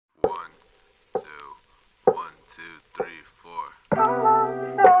2, 3, 4.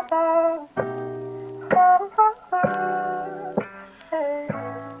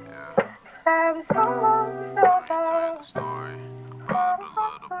 Tell you the story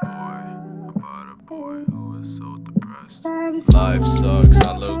about a boy who was so depressed. Life sucks,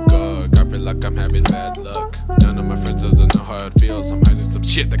 I look good, I feel like I'm having bad luck. None of my friends doesn't know how it feels. I'm hiding some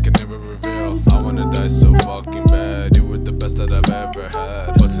shit I can never reveal. I wanna die so fucking bad. You were the best that I've ever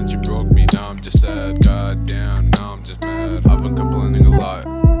had, but since you broke me, now I'm just sad. Goddamn, now I'm just mad. I've been complaining a lot.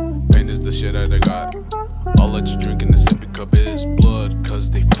 Pain is the shit that I got. I'll let you drink in the sippy cup, it is blood, cause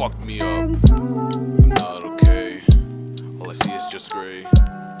they fucked me up. I'm not okay. All I see is just gray.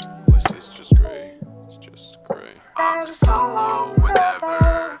 All I see is just gray. It's just gray. I'm just solo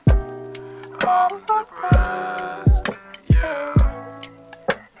whenever I'm depressed. Yeah.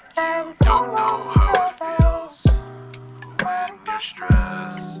 You don't know how it feels when you're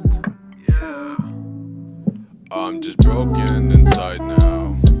stressed. Yeah. I'm just broken inside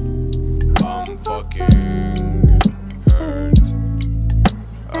now. I'm fucking hurt.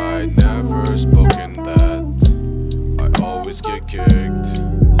 I never spoken that. I always get kicked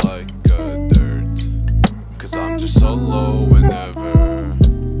like a dirt. Cause I'm just solo whenever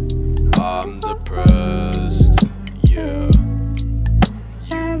I'm depressed. Yeah.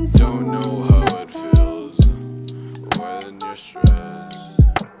 You don't know how it feels when you're stressed.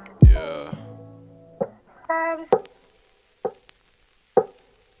 Yeah.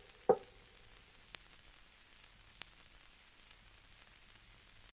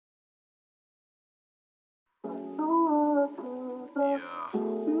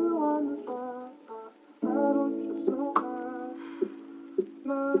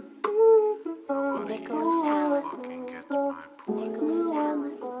 Nicholas Allen. Nicholas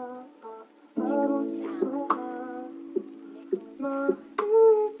Allen.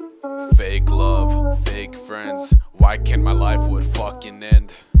 Fake love, fake friends. Why can't my life would fucking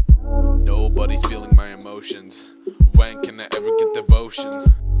end? Nobody's feeling my emotions. When can I ever get devotion?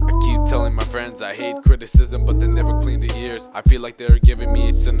 I keep telling my friends I hate criticism, but they never clean their ears. I feel like they're giving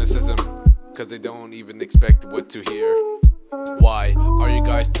me cynicism, cause they don't even expect what to hear. Why are you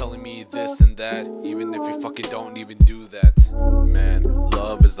guys telling me this and that, even if you fucking don't even do that? Man,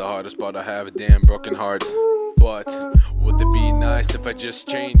 love is the hardest part. I have a damn broken heart. But would it be nice if I just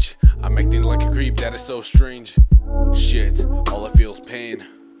change? I'm acting like a creep, that is so strange. Shit, all I feel is pain.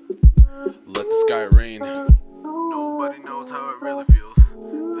 Let the sky rain. Nobody knows how it really feels.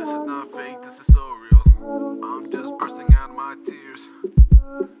 This is not fake, this is so real. I'm just bursting out of my tears.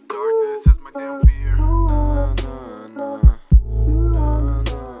 Darkness is my damn fear. Nah, nah, nah. Nah, nah,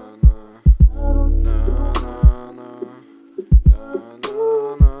 nah. Nah, nah, nah. Nah,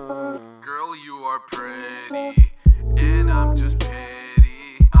 nah, nah. Girl, you are pretty, and I'm just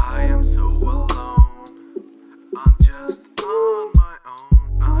pity. I am so alone. I'm just on my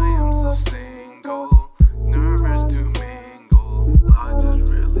own. I am so single, nervous to mingle. I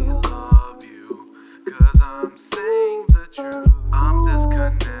just really love you, cause I'm saying the truth. I'm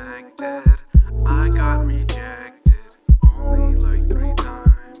disconnected, I got rejected only like 3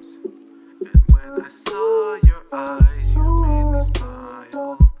 times. And when I saw your eyes, you made me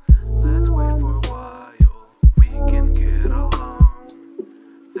smile. Let's wait for a while, we can get along.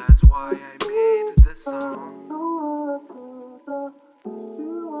 That's why I made this song.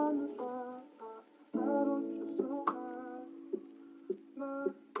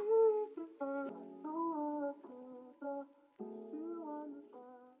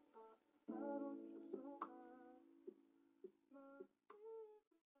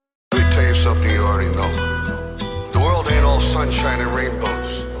 Let me tell you something you already know. The world ain't all sunshine and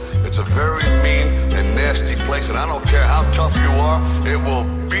rainbows. It's a very mean and nasty place, and I don't care how tough you are, it will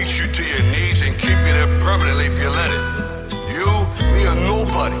beat you to your knees and keep you there permanently if you let it. You, me, or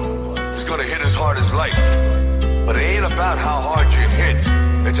nobody is gonna hit as hard as life. But it ain't about how hard you hit.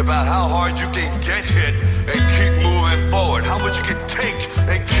 It's about how hard you can get hit and keep moving forward. How much you can take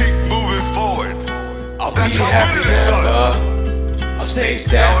and keep moving forward. I'll be happy ever. I'll stay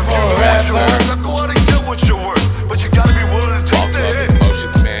sad forever. Go out and get what you're worth, but you gotta be willing to take the hit.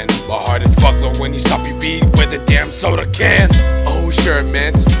 Emotions, man. My heart is fucked up when you stop your feet with a damn soda can. Oh sure,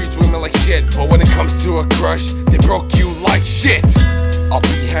 man, treats women like shit, but when it comes to a crush, they broke you like shit. I'll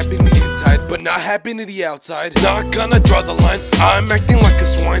be happy on the inside, but not happy on the outside. Not gonna draw the line, I'm acting like a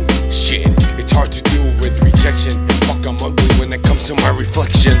swine. Shit, it's hard to deal with rejection. And fuck, I'm ugly when it comes to my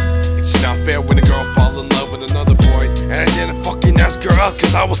reflection. It's not fair when a girl fall in love with another boy, and I didn't fucking ask her out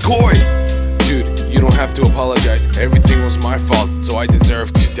cause I was coy. Dude, you don't have to apologize, everything was my fault, so I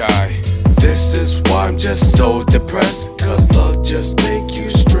deserve to die. This is why I'm just so depressed, cause love just make you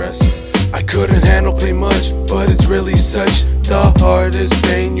stressed. I couldn't handle play much, but it's really such the hardest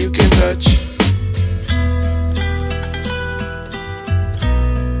pain you can touch.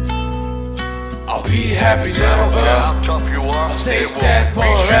 I'll be happy never. How tough you are, I'll stay it sad will beat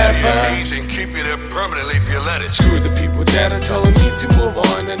you to forever. your knees and keep you there permanently if you let it. Screw the people that are telling me to move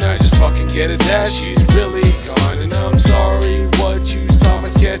on, and I just fucking get it that she's really gone. And I'm sorry what you saw, my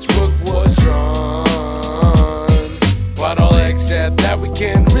sketchbook was drawn, but I'll accept that we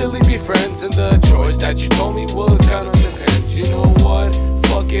can't really be friends, and the choice that you told me will kind of depends. You know what?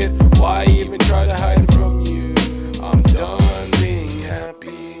 Fuck it, why even try to hide it from you? I'm done being happy.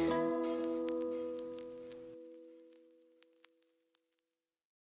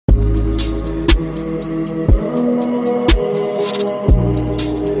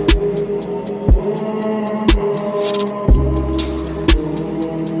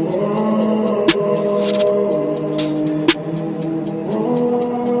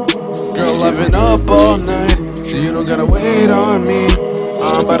 Living up all night, so you don't gotta wait on me.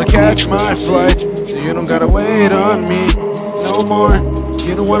 I'm about to catch my flight, so you don't gotta wait on me no more.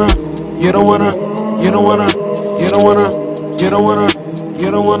 You don't wanna, you don't wanna, you don't wanna, you don't wanna, you don't wanna,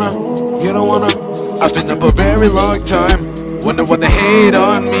 you don't wanna, you don't wanna. I've been up a very long time, wonder what they hate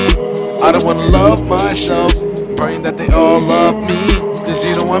on me. I don't wanna love myself, praying that they all love me. Cause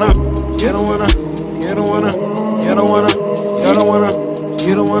you don't wanna, you don't wanna, you don't wanna, you don't wanna, you don't wanna,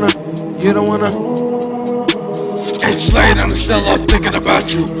 you don't wanna. You don't wanna. It's late and I'm still up thinking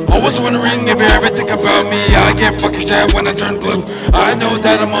about you. I was wondering if you ever think about me. I get fucking sad when I turn blue. I know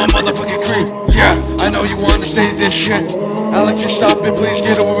that I'm a motherfucking creep. Yeah, I know you wanna say this shit. Alex, just stop it, please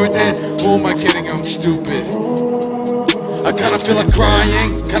get over it. Who am I kidding? I'm stupid. I kinda feel like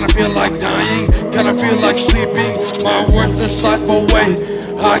crying, kinda feel like dying, kinda feel like sleeping my worthless life away.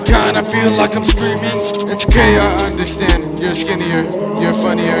 I kinda feel like I'm screaming. It's okay, I understand. You're skinnier, you're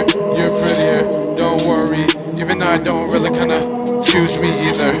funnier, you're prettier. Don't worry, even though I don't really kinda choose me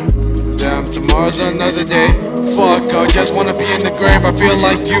either. Damn, tomorrow's another day. Fuck, I just wanna be in the grave. I feel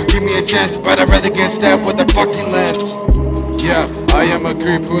like you give me a chance, but I'd rather get stabbed with a fucking lens. Yeah, I am a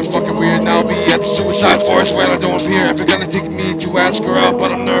creep who is fucking weird. Now I'll be at the suicide forest where I don't appear. If you're gonna take me to ask her out,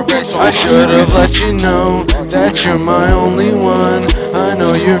 but I'm nervous, so I should've let you know that you're my only one. I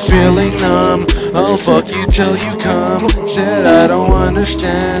know you're feeling numb, I'll fuck you till you come. Said I don't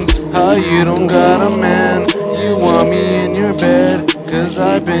understand how you don't got a man. You want me in your bed, cause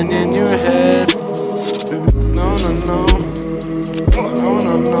I've been in your head. No, no, no. No,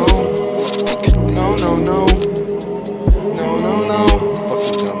 no, no. No, no, no. No, no, no.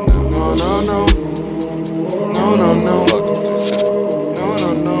 No, no, no. No, no, no. No, no,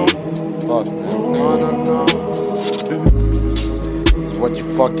 no. Fuck, man. No, no, no. It's what you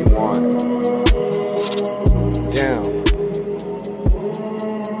fucking want. Damn.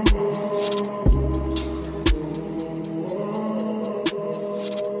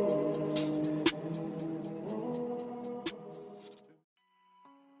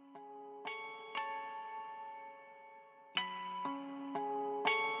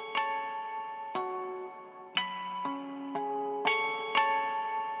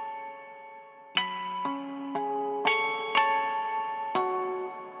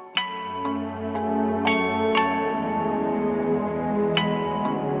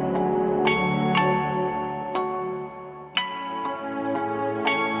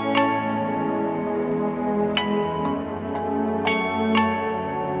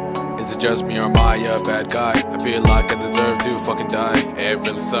 Is it just me or am I a bad guy? I feel like I deserve to fucking die. It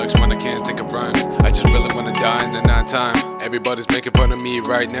really sucks when I can't think of rhymes. I just really wanna die in the night time. Everybody's making fun of me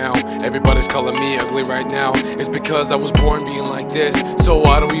right now. Everybody's calling me ugly right now. It's because I was born being like this, so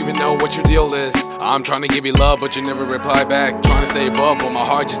I don't even know what your deal is. I'm trying to give you love, but you never reply back. Trying to stay above, but my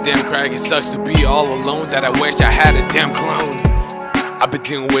heart just damn crack. It sucks to be all alone, that I wish I had a damn clone. I've been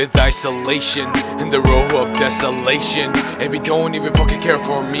dealing with isolation in the row of desolation. If you don't even fucking care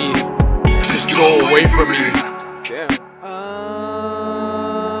for me, just go away from me. Damn. I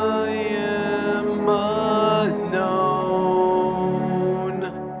am unknown.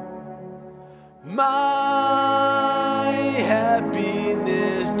 My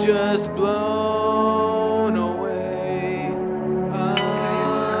happiness just blown away. I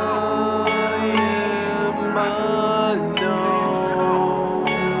am unknown.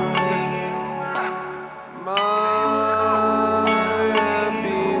 My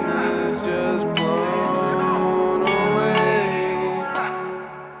happiness just blown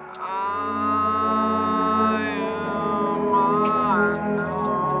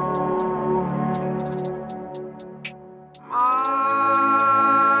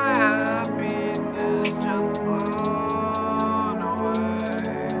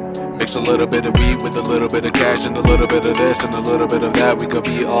Mix a little bit of weed with a little bit of cash and a little bit of this and a little bit of that. We could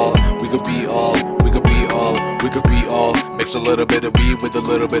be all, we could be all, we could be all, we could be all. Mix a little bit of weed with a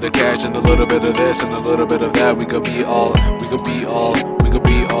little bit of cash and a little bit of this and a little bit of that. We could be all, we could be all, we could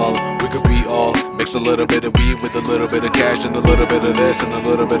be all, we could be all. Mix a little bit of weed with a little bit of cash and a little bit of this and a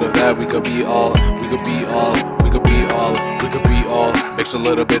little bit of that. We could be all, we could be all, we could be all, we could be all. Mix a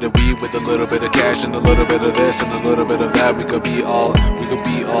little bit of weed with a little bit of cash and a little bit of this and a little bit of that. We could be all, we could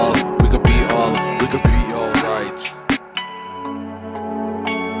be all, we could be all, we could be all right.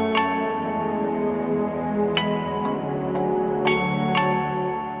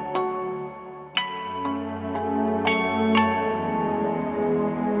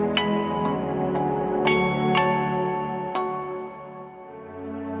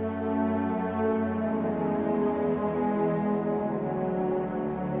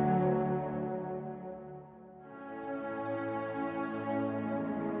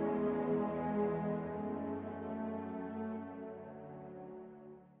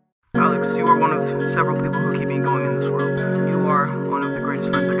 Alex, you are one of several people who keep me going in this world. You are one of the greatest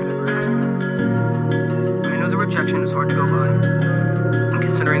friends I could ever ask for. I know the rejection is hard to go by,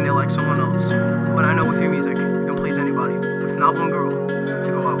 considering they like someone else. But I know with your music, you can please anybody, if not one girl,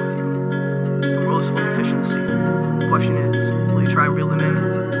 to go out with you. The world is full of fish in the sea. The question is, will you try and reel them in,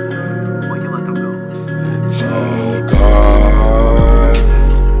 or will you let them go? It's all gone.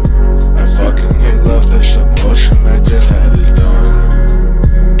 I fucking hate love, this emotion I just had is done.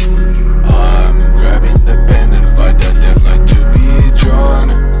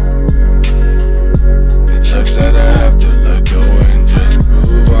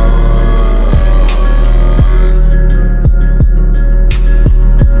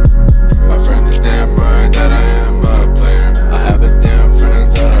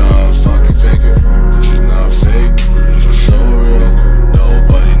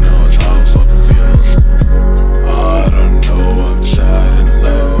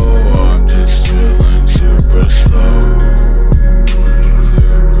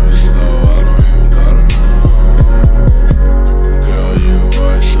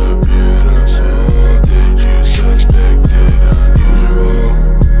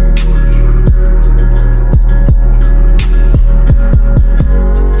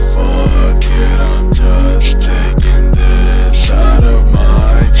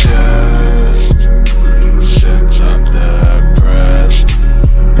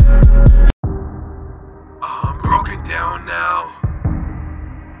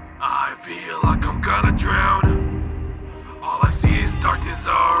 Darkness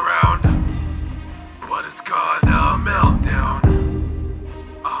all around, but it's gonna melt down.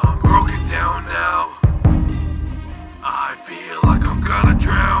 I'm broken down now. I feel like I'm gonna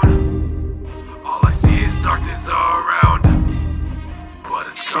drown. All I see is darkness all around, but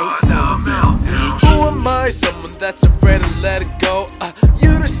it's gonna melt down. Who am I? Someone that's afraid to let it go.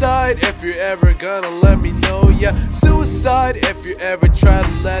 You decide if you're ever gonna let me know. Yeah, suicide if you ever try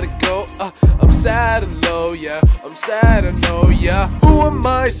to let it go. I'm sad and low, yeah, I'm sad and low, yeah. Who am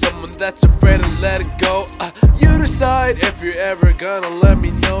I? Someone that's afraid to let it go. You decide if you're ever gonna let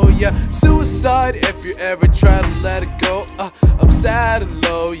me know, yeah. Suicide if you ever try to let it go. I'm sad and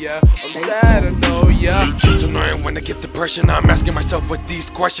low, yeah, I'm sad and low, yeah. It's annoying when I get depression. I'm asking myself with these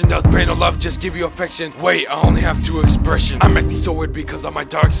questions. Does pain or love just give you affection? Wait, I only have two expressions. I'm acting so weird because of my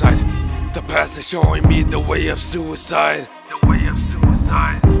dark side. The past is showing me the way of suicide. The way of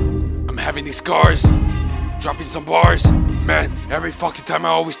suicide. I'm having these scars, dropping some bars. Man, every fucking time I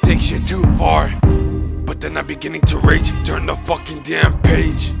always take shit too far. But then I'm beginning to rage, turn the fucking damn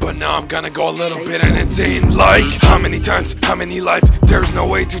page. But now I'm gonna go a little bit insane. Like, how many times, how many life? There's no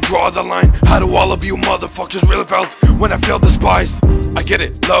way to draw the line. How do all of you motherfuckers really felt when I felt despised? I get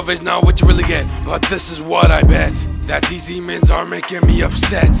it, love is not what you really get, but this is what I bet, that these demons are making me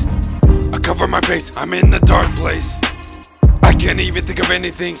upset. I cover my face, I'm in a dark place. I can't even think of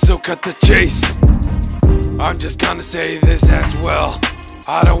anything, so cut the chase. I'm just gonna say this as well.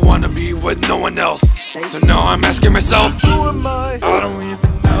 I don't wanna be with no one else. So now I'm asking myself, who am I? I don't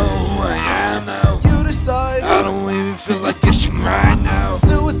even know who I am now. You decide. I don't even feel like itching right now.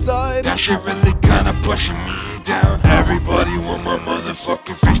 Suicide. That shit really kinda pushing me down. Everybody want my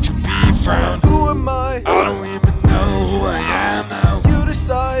motherfucking face to be frowned. Who am I? I don't even know who I am now. You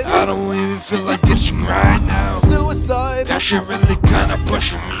decide. I don't even feel like itching right now. Suicide. That shit really kinda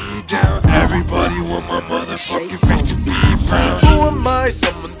pushing me down. Everybody want my motherfucking face to be frowned. Who am I?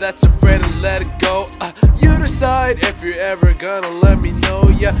 Someone that's afraid to let it go. You decide if you're ever gonna let me know.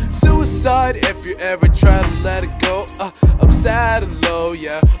 Yeah, suicide if you ever try to let it go. I'm sad and low,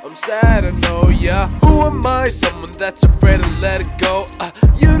 yeah, I'm sad and low, yeah. Who am I? Someone that's afraid to let it go.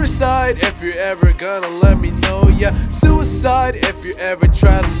 You decide Suicide if you're ever gonna let me know, yeah. Suicide if you ever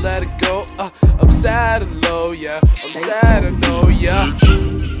try to let it go. I'm sad and low, yeah. I'm sad and low, yeah.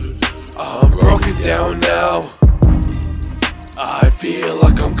 I'm broken down now. I feel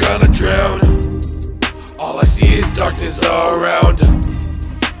like I'm gonna drown. All I see is darkness all around,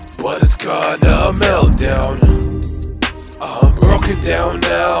 but it's gonna melt down. I'm broken down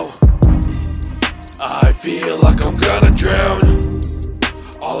now. I feel like I'm gonna drown.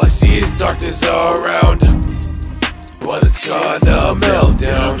 All I see is darkness all around, but it's gonna melt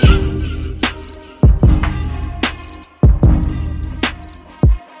down.